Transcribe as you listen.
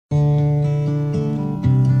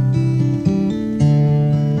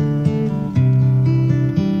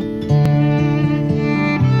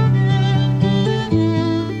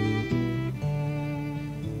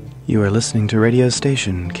You are listening to radio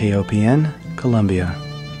station KOPN, Columbia.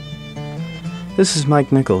 This is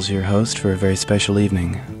Mike Nichols, your host for a very special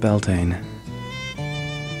evening, Beltane.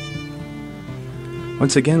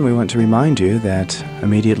 Once again, we want to remind you that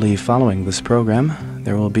immediately following this program,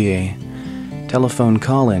 there will be a telephone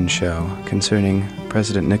call-in show concerning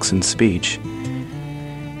President Nixon's speech.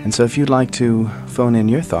 And so if you'd like to phone in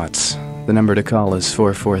your thoughts, the number to call is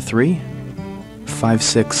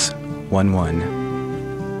 443-5611.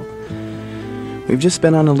 We've just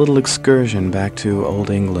been on a little excursion back to Old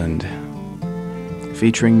England,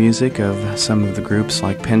 featuring music of some of the groups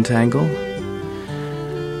like Pentangle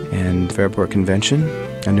and Fairport Convention,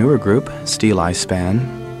 a newer group, Steel Eye Span,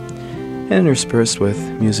 and interspersed with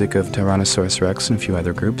music of Tyrannosaurus Rex and a few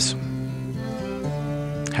other groups.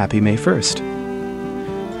 Happy May 1st.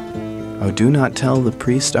 Oh, do not tell the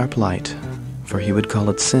priest our plight, for he would call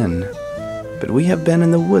it sin. But we have been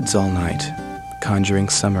in the woods all night, conjuring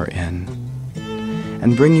summer in,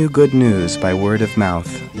 and bring you good news by word of mouth,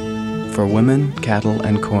 for women, cattle,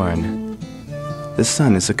 and corn. The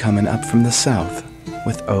sun is a-comin' up from the south,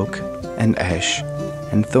 with oak and ash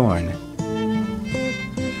and thorn.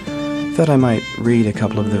 Thought I might read a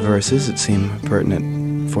couple of the verses that seem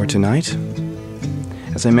pertinent for tonight.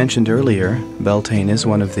 As I mentioned earlier, Beltane is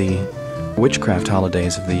one of the witchcraft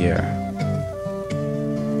holidays of the year.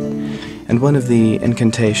 And one of the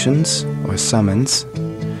incantations, or summons,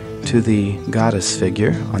 to the goddess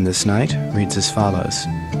figure on this night reads as follows.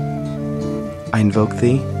 I invoke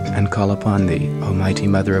thee and call upon thee, O mighty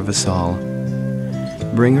mother of us all,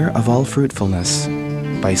 bringer of all fruitfulness,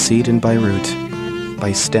 by seed and by root,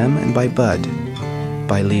 by stem and by bud,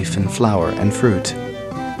 by leaf and flower and fruit,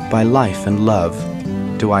 by life and love,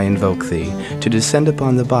 do I invoke thee to descend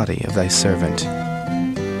upon the body of thy servant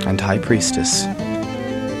and high priestess.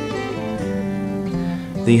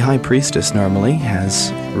 The high priestess normally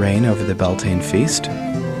has reign over the Beltane feast,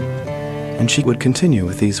 and she would continue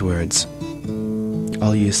with these words.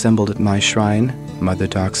 All ye assembled at my shrine, Mother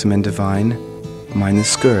darksome and divine, mine the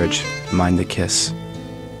scourge, mine the kiss.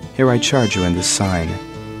 Here I charge you in this sign.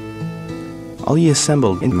 All ye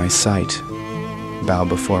assembled in my sight, bow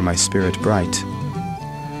before my spirit bright.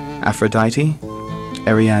 Aphrodite,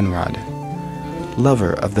 Arianrod,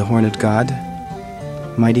 lover of the horned god,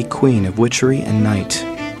 mighty queen of witchery and night,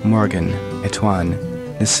 Morgan, Etuan,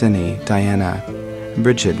 Nicene, Diana,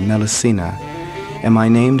 Brigid, Melusina, am I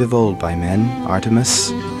named of old by men, Artemis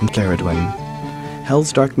and Caradwin,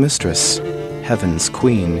 hell's dark mistress, heaven's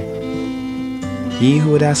queen. Ye who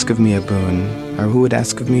would ask of me a boon, or who would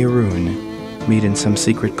ask of me a rune, meet in some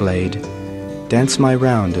secret glade, dance my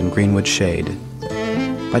round in greenwood shade,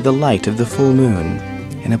 by the light of the full moon,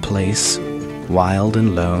 in a place wild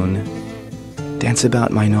and lone, dance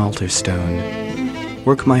about mine altar stone,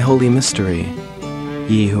 work my holy mystery.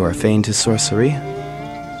 Ye who are fain to sorcery,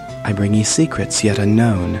 I bring ye secrets yet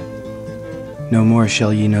unknown. No more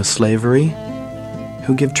shall ye know slavery,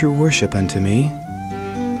 who give true worship unto me.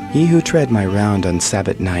 Ye who tread my round on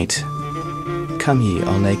Sabbath night, come ye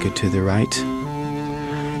all naked to the right,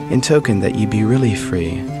 in token that ye be really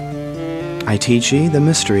free. I teach ye the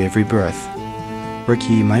mystery of rebirth, work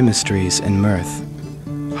ye my mysteries in mirth,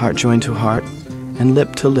 heart joined to heart, and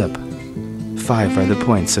lip to lip. 5 are the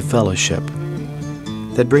points of fellowship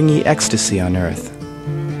that bring ye ecstasy on earth.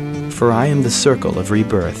 For I am the circle of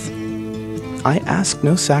rebirth. I ask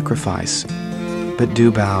no sacrifice, but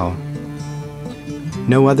do bow.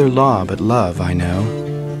 No other law but love I know.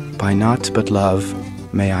 By naught but love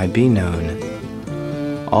may I be known.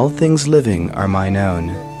 All things living are mine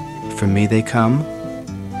own. From me they come,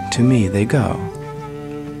 to me they go.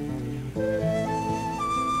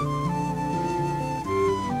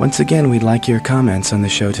 Once again, we'd like your comments on the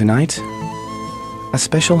show tonight. A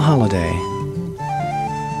special holiday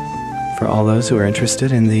for all those who are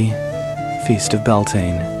interested in the Feast of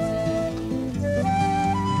Beltane.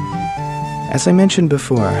 As I mentioned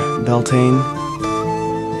before, Beltane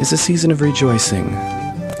is a season of rejoicing,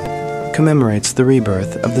 commemorates the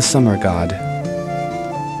rebirth of the summer god.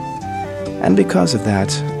 And because of that,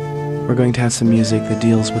 we're going to have some music that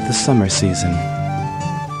deals with the summer season.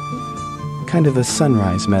 Kind of a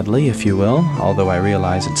sunrise medley, if you will, although I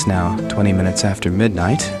realize it's now 20 minutes after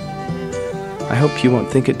midnight. I hope you won't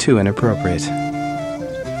think it too inappropriate.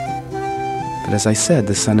 But as I said,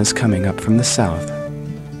 the sun is coming up from the south,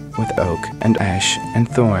 with oak and ash and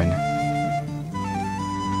thorn.